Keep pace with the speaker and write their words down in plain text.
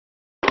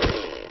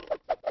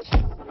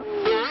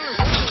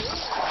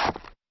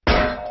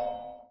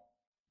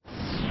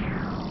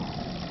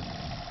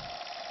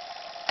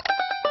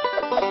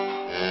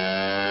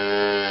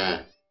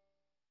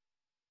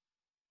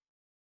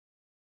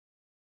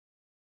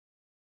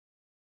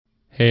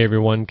Hey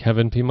everyone,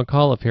 Kevin P.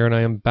 McAuliffe here, and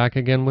I am back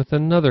again with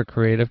another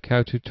Creative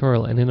Cow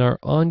tutorial. And in our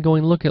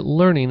ongoing look at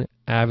learning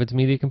Avid's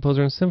Media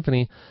Composer and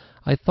Symphony,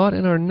 I thought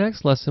in our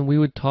next lesson we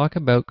would talk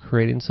about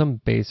creating some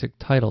basic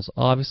titles.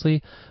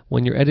 Obviously,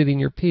 when you're editing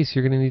your piece,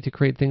 you're going to need to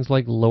create things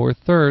like lower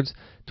thirds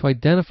to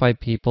identify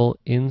people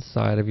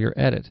inside of your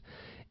edit.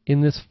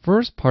 In this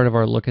first part of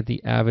our look at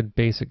the Avid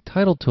Basic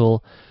Title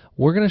Tool,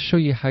 we're going to show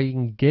you how you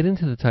can get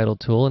into the title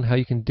tool and how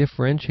you can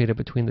differentiate it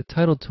between the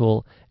title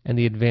tool and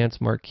the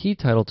advanced marquee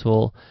title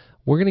tool.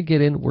 We're going to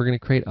get in, we're going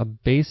to create a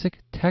basic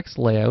text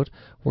layout,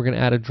 we're going to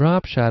add a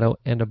drop shadow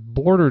and a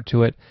border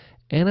to it,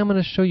 and I'm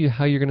going to show you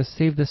how you're going to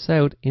save this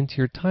out into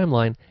your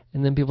timeline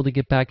and then be able to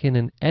get back in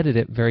and edit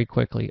it very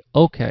quickly.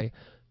 Okay,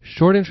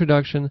 short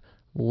introduction,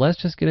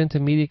 let's just get into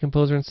Media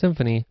Composer and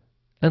Symphony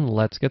and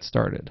let's get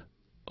started.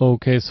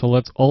 Okay, so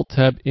let's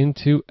Alt-Tab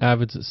into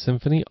Avid's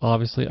Symphony,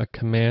 obviously a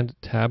Command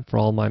tab for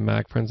all my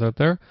Mac friends out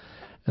there.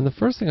 And the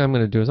first thing I'm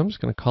going to do is I'm just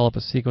going to call up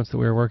a sequence that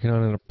we were working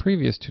on in a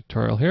previous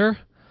tutorial here.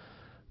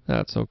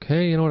 That's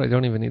okay. You know what? I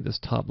don't even need this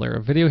top layer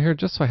of video here,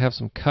 just so I have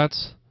some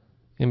cuts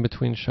in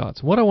between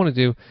shots. What I want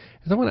to do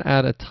is I want to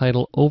add a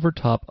title over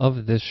top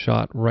of this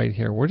shot right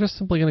here. We're just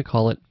simply going to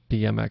call it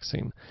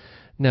BMXing.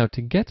 Now,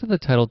 to get to the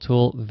title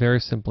tool, very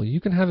simple.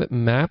 You can have it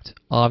mapped,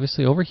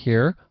 obviously, over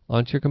here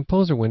onto your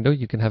composer window.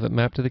 You can have it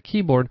mapped to the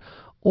keyboard,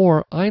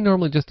 or I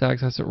normally just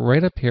access it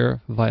right up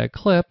here via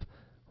clip,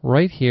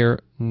 right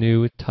here,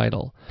 new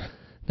title.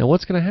 Now,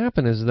 what's going to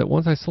happen is that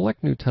once I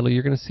select new title,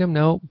 you're going to see I'm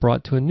now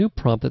brought to a new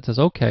prompt that says,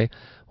 okay,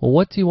 well,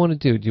 what do you want to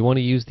do? Do you want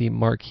to use the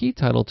marquee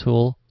title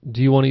tool? Do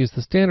you want to use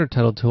the standard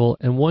title tool?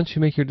 And once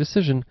you make your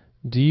decision,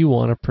 do you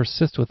want to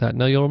persist with that?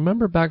 Now, you'll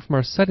remember back from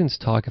our settings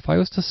talk, if I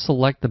was to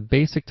select the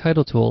basic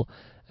title tool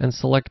and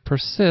select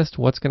persist,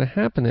 what's going to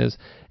happen is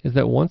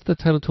that once the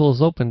title tool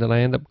is opened and I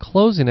end up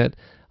closing it,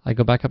 I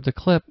go back up to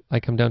clip, I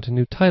come down to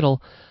new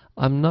title,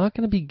 I'm not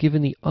going to be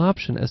given the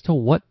option as to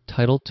what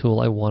title tool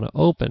I want to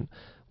open.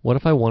 What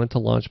if I wanted to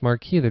launch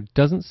marquee? There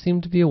doesn't seem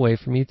to be a way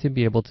for me to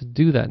be able to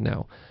do that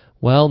now.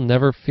 Well,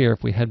 never fear.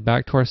 If we head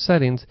back to our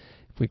settings,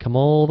 if we come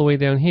all the way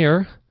down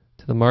here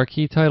to the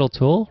marquee title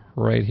tool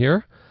right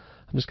here,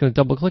 I'm just going to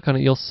double click on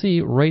it. You'll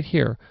see right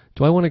here,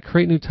 do I want to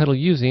create new title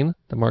using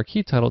the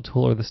marquee title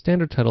tool or the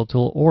standard title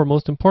tool, or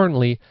most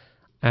importantly,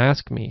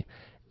 ask me.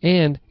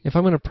 And if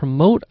I'm going to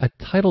promote a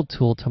title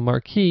tool to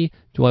marquee,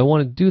 do I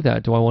want to do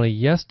that? Do I want to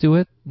yes, do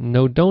it,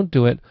 no, don't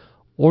do it,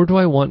 or do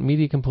I want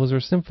Media Composer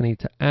Symphony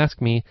to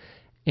ask me,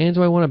 and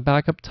do I want to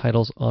back up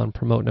titles on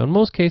promote? Now, in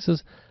most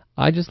cases,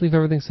 I just leave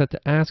everything set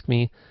to ask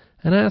me,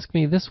 and ask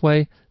me this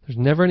way, there's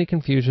never any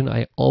confusion.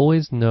 I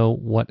always know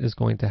what is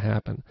going to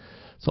happen.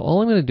 So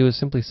all I'm going to do is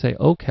simply say,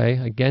 okay,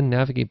 again,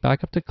 navigate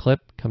back up to clip,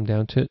 come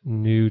down to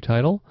new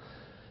title.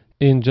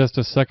 In just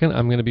a second,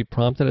 I'm going to be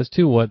prompted as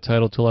to what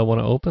title tool I want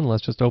to open.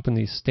 Let's just open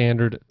the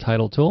standard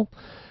title tool.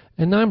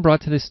 And now I'm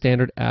brought to the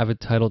standard Avid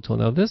title tool.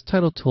 Now this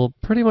title tool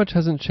pretty much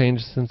hasn't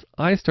changed since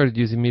I started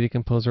using Media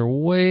Composer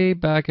way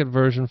back at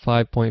version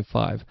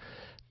 5.5.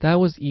 That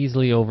was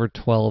easily over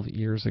 12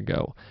 years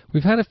ago.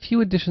 We've had a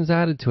few additions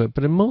added to it,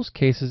 but in most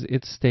cases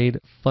it's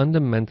stayed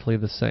fundamentally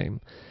the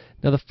same.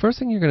 Now the first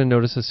thing you're going to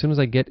notice as soon as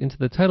I get into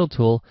the title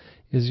tool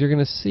is you're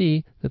going to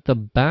see that the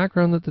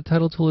background that the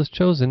title tool has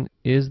chosen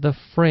is the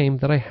frame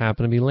that I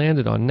happen to be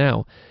landed on.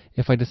 Now,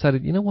 if I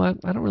decided, you know what,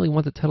 I don't really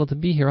want the title to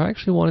be here, I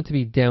actually want it to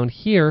be down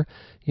here,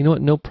 you know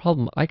what, no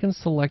problem. I can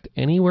select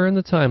anywhere in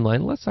the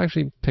timeline. Let's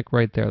actually pick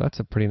right there. That's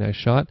a pretty nice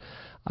shot.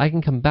 I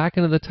can come back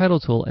into the title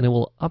tool and it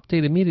will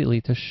update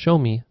immediately to show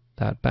me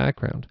that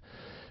background.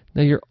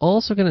 Now you're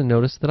also going to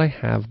notice that I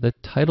have the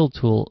title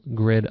tool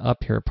grid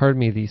up here,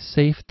 the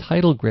safe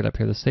title grid up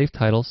here, the safe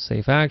title,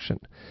 safe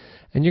action.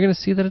 And you're going to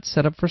see that it's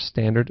set up for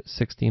standard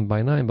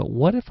 16:9, but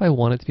what if I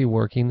want it to be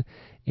working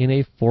in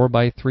a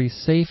 4:3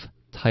 safe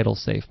title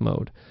safe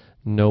mode?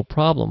 No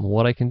problem.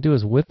 What I can do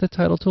is with the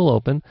title tool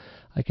open,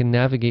 I can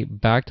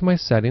navigate back to my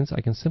settings,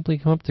 I can simply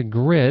come up to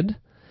grid.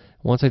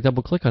 Once I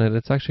double click on it,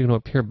 it's actually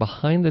going to appear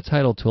behind the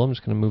title tool. I'm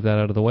just going to move that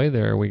out of the way,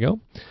 there we go.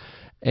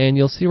 And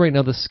you'll see right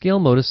now the scale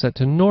mode is set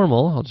to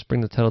normal. I'll just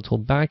bring the title tool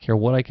back here.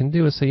 What I can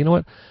do is say, you know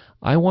what,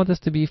 I want this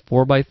to be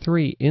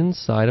 4:3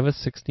 inside of a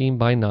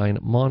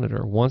 16:9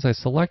 monitor. Once I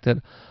select it,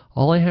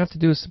 all I have to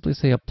do is simply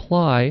say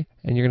apply,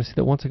 and you're going to see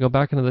that once I go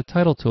back into the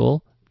title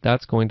tool,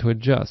 that's going to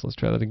adjust. Let's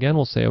try that again.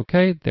 We'll say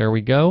okay, there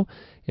we go.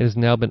 It has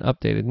now been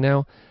updated.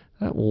 Now,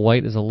 that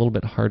white is a little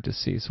bit hard to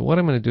see. So what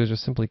I'm going to do is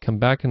just simply come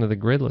back into the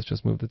grid. Let's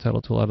just move the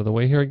title tool out of the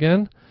way here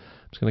again.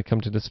 I'm just going to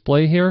come to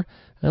display here,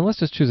 and let's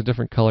just choose a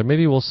different color.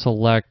 Maybe we'll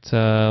select,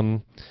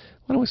 why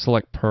don't we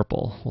select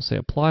purple? We'll say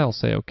apply, I'll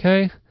say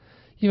okay.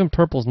 Even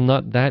purple's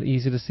not that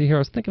easy to see here. I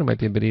was thinking it might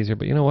be a bit easier,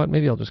 but you know what?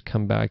 Maybe I'll just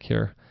come back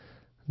here.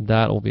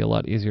 That will be a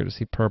lot easier to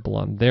see purple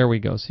on. There we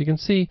go. So you can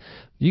see,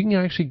 you can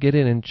actually get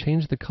in and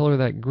change the color of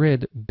that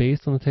grid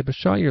based on the type of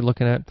shot you're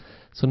looking at.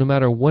 So no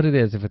matter what it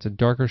is, if it's a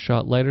darker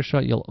shot, lighter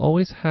shot, you'll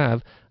always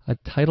have a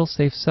title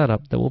safe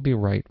setup that will be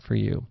right for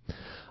you.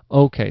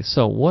 Okay,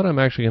 so what I'm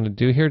actually going to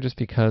do here, just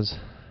because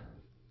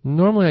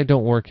normally I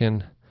don't work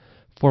in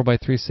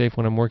 4:3 safe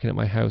when I'm working at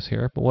my house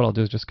here, but what I'll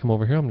do is just come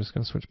over here. I'm just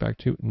going to switch back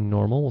to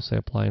normal. We'll say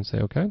apply and say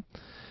OK.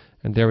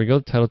 And there we go.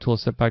 The title tool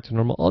is set back to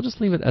normal. I'll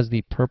just leave it as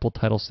the purple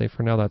title safe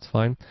for now. That's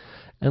fine.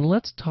 And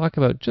let's talk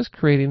about just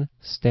creating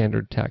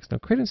standard text. Now,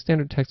 creating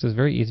standard text is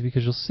very easy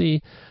because you'll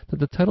see that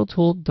the title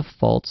tool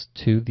defaults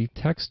to the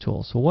text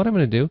tool. So what I'm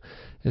going to do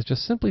is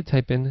just simply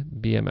type in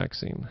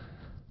BMXing,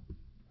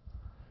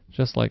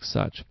 just like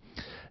such.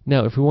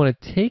 Now, if we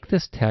want to take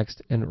this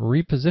text and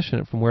reposition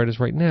it from where it is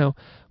right now,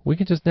 we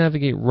can just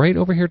navigate right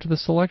over here to the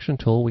selection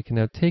tool. We can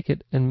now take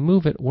it and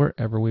move it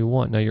wherever we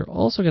want. Now, you're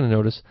also going to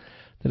notice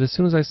that as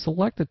soon as I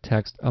select the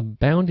text, a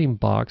bounding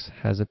box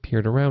has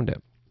appeared around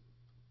it.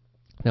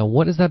 Now,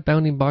 what is that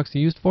bounding box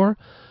used for?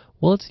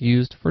 Well, it's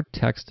used for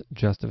text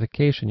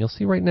justification. You'll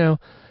see right now,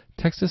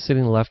 text is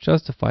sitting left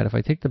justified. If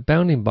I take the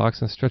bounding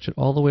box and stretch it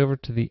all the way over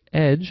to the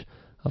edge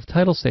of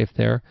title safe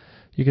there,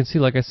 you can see,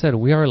 like I said,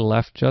 we are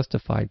left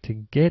justified. To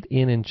get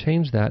in and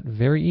change that,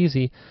 very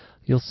easy.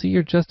 You'll see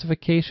your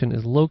justification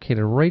is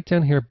located right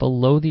down here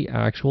below the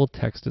actual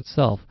text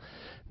itself.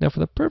 Now, for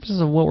the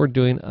purposes of what we're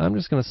doing, I'm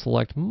just going to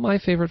select my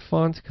favorite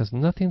font because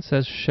nothing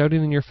says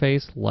shouting in your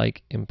face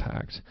like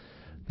impact.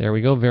 There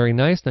we go, very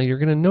nice. Now you're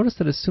going to notice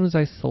that as soon as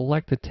I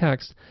select the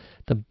text,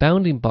 the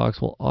bounding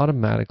box will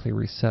automatically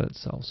reset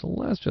itself. So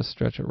let's just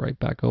stretch it right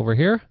back over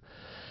here.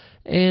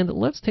 And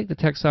let's take the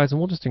text size and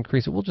we'll just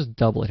increase it. We'll just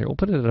double it here. We'll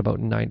put it at about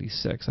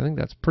 96. I think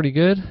that's pretty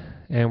good.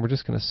 And we're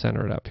just going to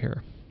center it up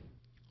here.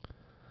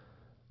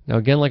 Now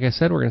again, like I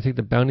said, we're going to take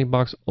the bounding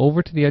box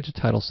over to the edge of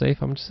title safe.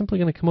 I'm just simply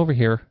going to come over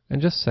here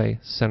and just say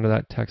center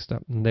that text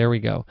up. And there we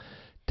go.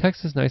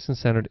 Text is nice and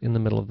centered in the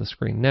middle of the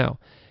screen. Now,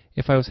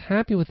 if I was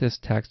happy with this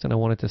text and I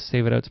wanted to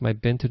save it out to my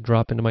bin to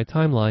drop into my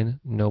timeline,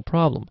 no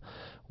problem.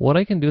 What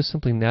I can do is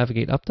simply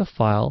navigate up to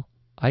File.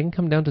 I can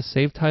come down to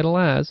Save Title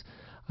As.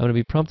 I'm going to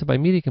be prompted by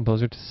Media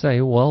Composer to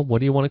say, well, what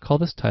do you want to call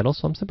this title?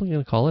 So I'm simply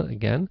going to call it,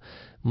 again,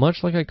 much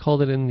like I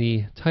called it in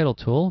the title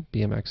tool,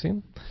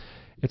 BMXing.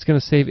 It's going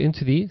to save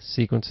into the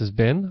Sequences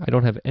bin. I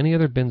don't have any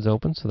other bins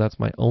open, so that's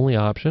my only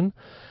option.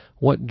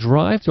 What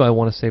drive do I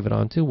want to save it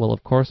onto? Well,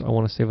 of course, I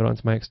want to save it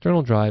onto my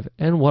external drive.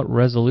 And what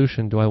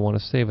resolution do I want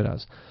to save it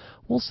as?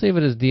 We'll save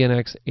it as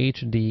DNX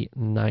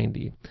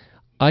HD90.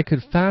 I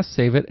could fast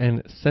save it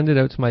and send it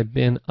out to my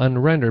bin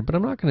unrendered, but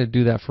I'm not going to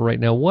do that for right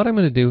now. What I'm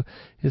going to do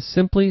is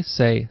simply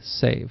say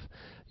save.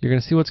 You're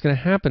going to see what's going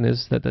to happen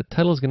is that the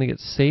title is going to get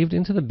saved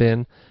into the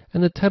bin,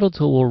 and the title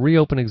tool will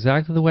reopen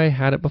exactly the way I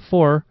had it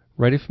before,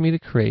 ready for me to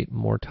create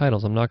more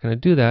titles. I'm not going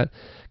to do that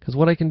because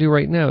what I can do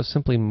right now is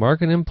simply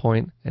mark an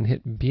endpoint and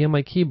hit B on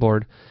my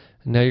keyboard.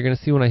 And now you're going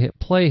to see when I hit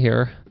play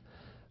here,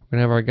 we're going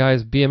to have our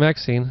guys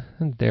BMXing,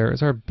 and there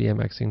is our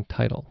BMXing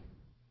title.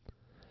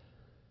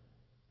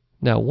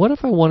 Now, what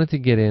if I wanted to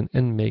get in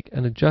and make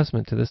an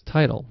adjustment to this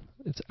title?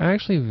 It's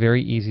actually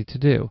very easy to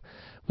do.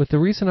 With the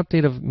recent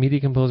update of Media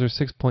Composer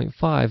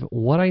 6.5,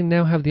 what I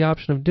now have the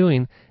option of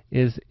doing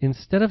is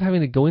instead of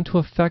having to go into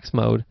effects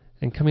mode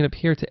and coming up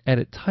here to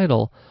edit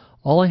title,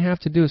 all I have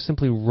to do is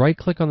simply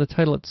right-click on the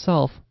title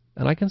itself,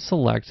 and I can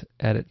select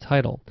Edit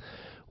Title.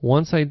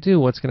 Once I do,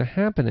 what's going to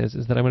happen is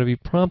that I'm going to be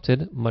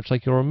prompted, much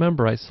like you'll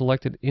remember I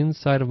selected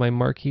inside of my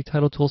Marquee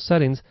Title Tool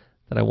settings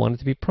that I wanted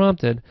to be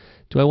prompted.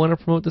 Do I want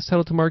to promote this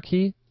title to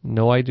Marquee?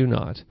 No, I do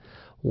not.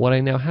 What I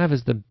now have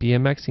is the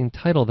BMXing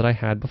title that I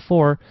had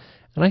before,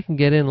 and I can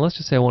get in. Let's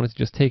just say I wanted to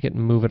just take it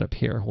and move it up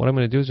here. What I'm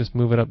going to do is just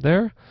move it up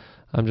there.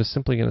 I'm just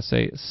simply going to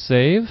say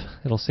save.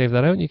 It'll save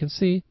that out, and you can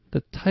see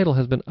the title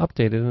has been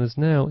updated and is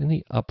now in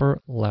the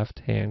upper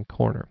left-hand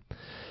corner.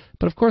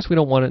 But of course, we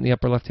don't want it in the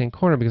upper left-hand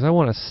corner because I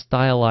want to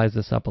stylize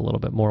this up a little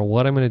bit more.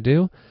 What I'm going to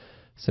do,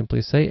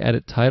 simply say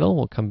edit title.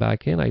 We'll come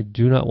back in. I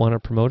do not want to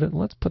promote it. And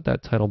let's put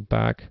that title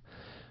back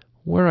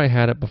where I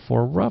had it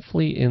before,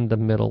 roughly in the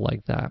middle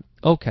like that.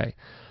 Okay,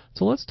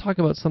 so let's talk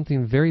about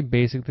something very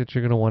basic that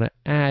you're going to want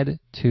to add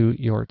to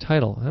your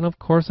title. And of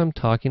course, I'm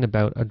talking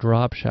about a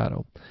drop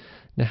shadow.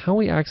 Now, how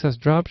we access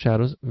drop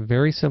shadows,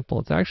 very simple.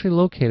 It's actually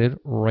located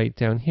right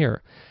down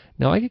here.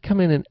 Now, I could come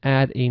in and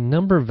add a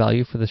number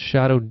value for the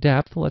shadow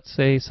depth, let's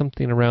say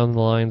something around the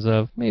lines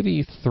of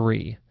maybe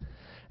 3.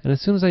 And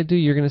as soon as I do,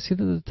 you're going to see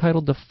that the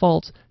title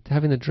defaults to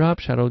having the drop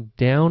shadow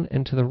down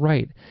and to the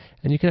right.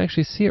 And you can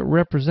actually see it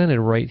represented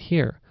right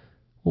here.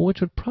 Well,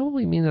 which would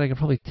probably mean that I could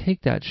probably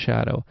take that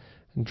shadow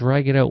and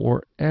drag it out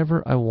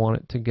wherever I want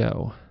it to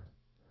go.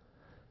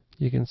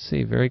 You can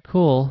see, very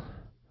cool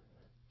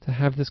to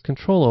have this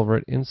control over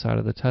it inside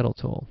of the title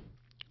tool.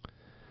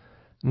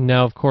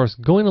 Now, of course,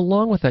 going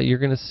along with that, you're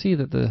going to see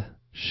that the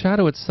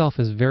shadow itself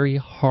is very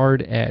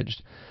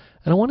hard-edged.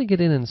 And I want to get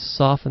in and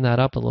soften that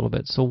up a little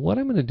bit. So what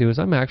I'm going to do is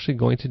I'm actually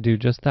going to do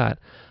just that.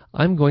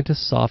 I'm going to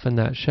soften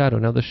that shadow.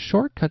 Now, the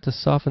shortcut to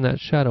soften that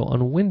shadow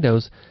on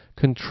Windows,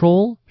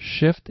 Control,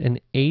 Shift,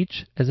 and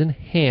H as in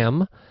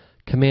ham,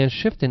 Command,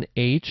 Shift, and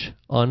H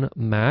on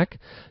Mac.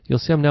 You'll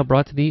see I'm now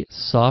brought to the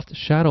soft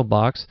shadow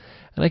box,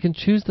 and I can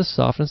choose the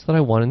softness that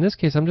I want. In this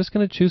case, I'm just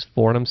going to choose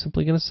 4, and I'm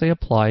simply going to say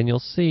apply, and you'll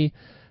see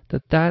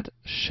that that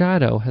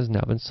shadow has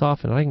now been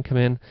softened. I can come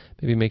in,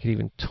 maybe make it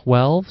even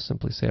 12,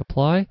 simply say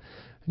apply,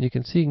 and And you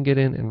can see you can get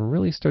in and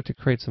really start to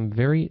create some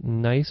very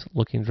nice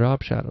looking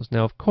drop shadows.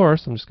 Now, of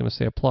course, I'm just going to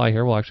say apply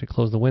here. We'll actually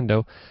close the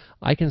window.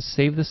 I can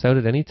save this out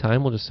at any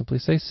time. We'll just simply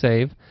say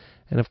save.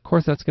 And of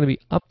course, that's going to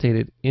be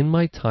updated in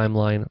my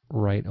timeline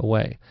right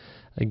away.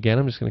 Again,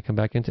 I'm just going to come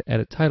back into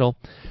edit title,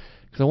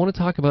 because I want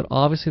to talk about,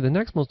 obviously, the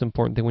next most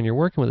important thing when you're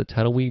working with a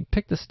title. We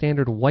pick the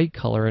standard white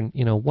color, and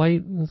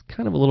white is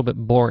kind of a little bit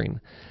boring.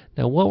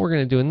 Now what we're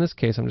going to do in this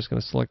case, I'm just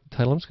going to select the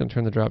title. I'm just going to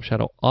turn the drop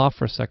shadow off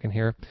for a second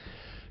here,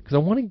 because I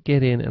want to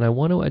get in and I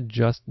want to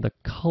adjust the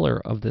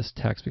color of this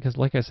text, because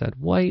like I said,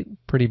 white,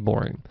 pretty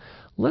boring.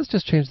 Let's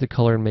just change the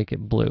color and make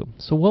it blue.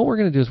 So what we're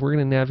going to do is we're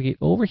going to navigate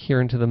over here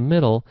into the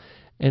middle,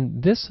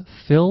 and this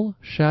fill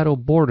shadow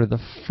border,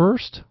 the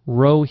first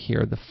row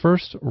here, the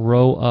first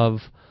row of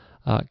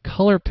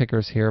color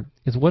pickers here,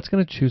 is what's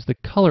going to choose the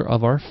color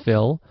of our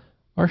fill,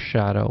 our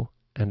shadow,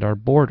 and our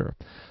border.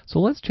 So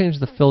let's change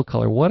the fill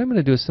color. What I'm going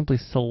to do is simply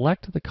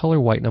select the color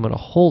white, and I'm going to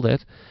hold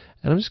it,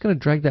 and I'm just going to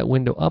drag that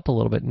window up a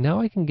little bit. Now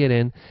I can get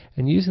in,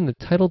 and using the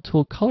title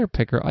tool color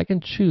picker, I can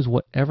choose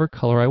whatever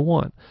color I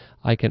want.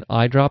 I can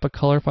eyedrop a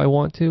color if I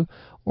want to,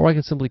 or I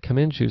can simply come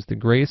in, choose the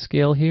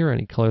grayscale here,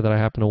 any color that I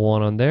happen to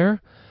want on there.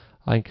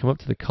 I can come up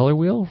to the color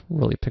wheel,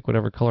 really pick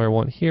whatever color I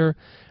want here,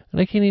 and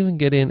I can even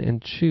get in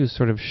and choose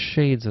sort of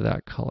shades of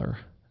that color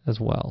as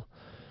well.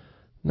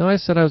 Now I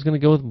said I was going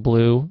to go with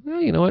blue.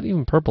 You know what,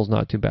 even purple's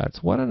not too bad,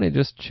 so why don't I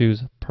just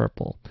choose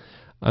purple?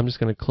 I'm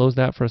just going to close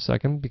that for a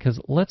second, because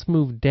let's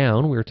move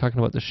down. We were talking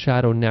about the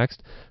shadow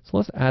next, so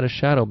let's add a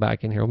shadow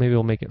back in here. Maybe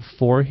we'll make it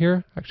 4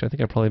 here. Actually, I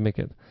think I'd probably make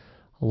it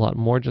a lot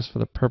more just for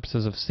the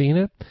purposes of seeing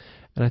it.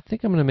 And I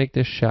think I'm going to make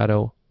this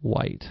shadow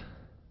white.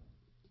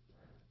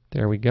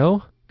 There we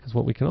go. Because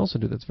what we can also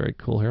do that's very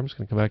cool here, I'm just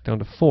going to come back down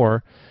to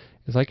 4,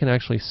 is I can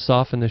actually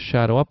soften this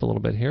shadow up a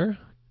little bit here.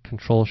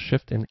 Control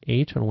Shift and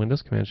H on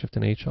Windows, Command Shift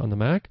and H on the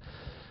Mac.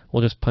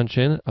 We'll just punch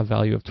in a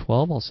value of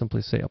 12. I'll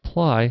simply say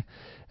apply.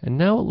 And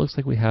now it looks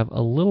like we have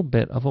a little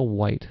bit of a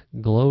white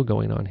glow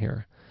going on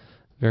here.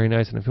 Very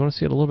nice. And if you want to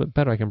see it a little bit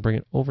better, I can bring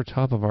it over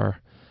top of our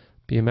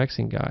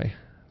BMXing guy.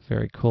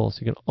 Very cool. So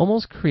you can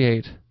almost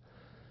create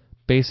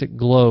basic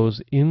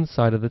glows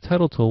inside of the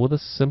title tool with a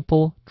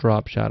simple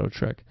drop shadow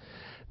trick.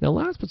 Now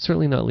last but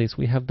certainly not least,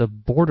 we have the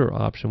border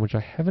option, which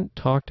I haven't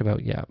talked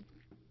about yet.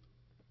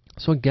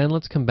 So again,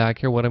 let's come back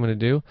here. What I'm going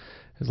to do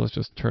is let's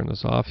just turn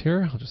this off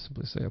here. I'll just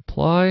simply say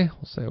apply.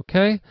 We'll say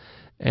OK.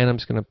 And I'm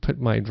just going to put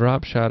my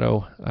drop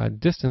shadow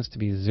distance to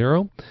be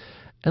 0.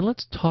 And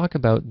let's talk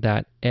about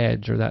that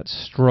edge or that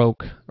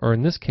stroke, or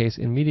in this case,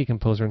 in Media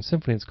Composer and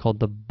Symphony, it's called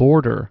the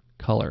border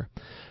color.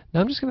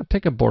 Now I'm just going to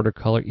pick a border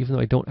color, even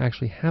though I don't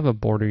actually have a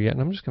border yet.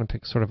 And I'm just going to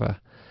pick sort of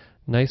a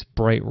nice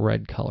bright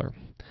red color.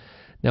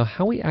 Now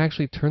how we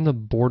actually turn the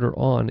border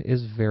on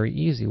is very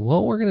easy.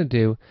 What we're going to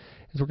do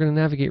is we're going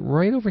to navigate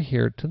right over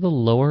here to the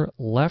lower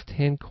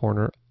left-hand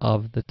corner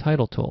of the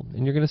title tool.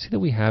 And you're going to see that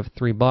we have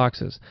 3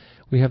 boxes.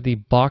 We have the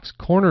box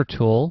corner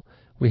tool,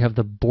 we have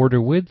the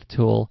border width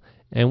tool,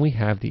 and we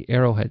have the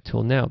arrowhead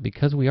tool. Now,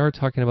 because we are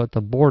talking about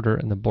the border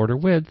and the border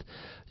width,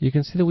 you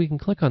can see that we can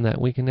click on that.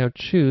 We can now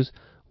choose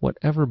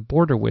whatever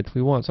border width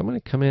we want. So I'm going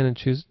to come in and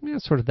choose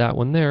sort of that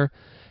one there.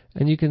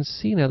 And you can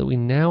see now that we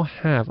now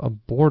have a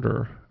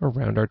border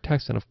around our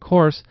text. And of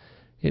course,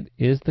 it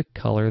is the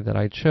color that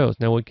I chose.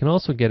 Now we can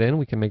also get in,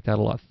 we can make that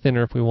a lot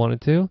thinner if we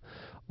wanted to.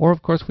 Or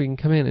of course we can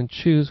come in and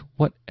choose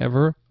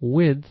whatever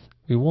width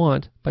we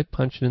want by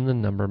punching in the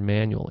number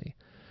manually.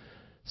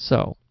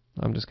 So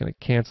I'm just going to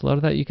cancel out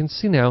of that. You can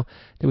see now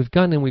that we've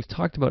gotten in, we've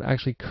talked about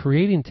actually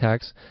creating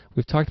text.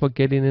 We've talked about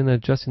getting in and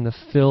adjusting the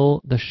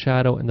fill, the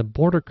shadow, and the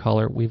border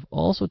color. We've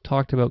also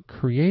talked about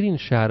creating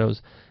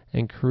shadows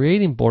and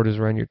creating borders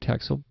around your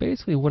text. So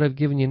basically what I've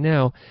given you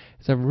now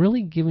is I've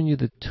really given you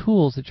the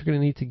tools that you're going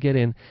to need to get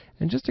in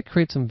and just to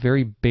create some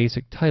very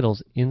basic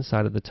titles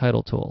inside of the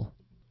title tool.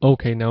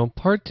 Okay, now in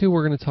part 2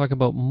 we're going to talk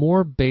about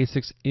more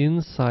basics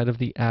inside of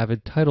the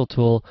Avid title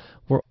tool.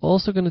 We're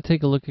also going to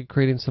take a look at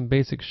creating some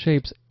basic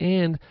shapes,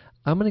 and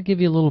I'm going to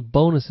give you a little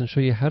bonus and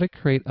show you how to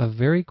create a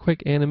very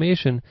quick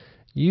animation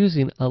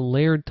using a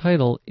layered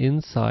title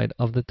inside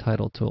of the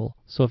title tool.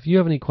 So if you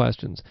have any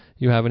questions,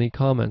 you have any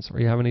comments,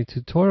 or you have any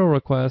tutorial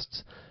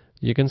requests,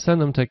 you can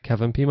send them to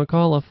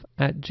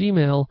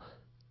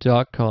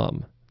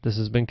kevinpmcauliffe@gmail.com. This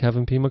has been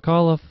Kevin P.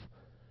 McAuliffe.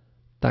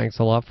 Thanks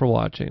a lot for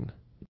watching.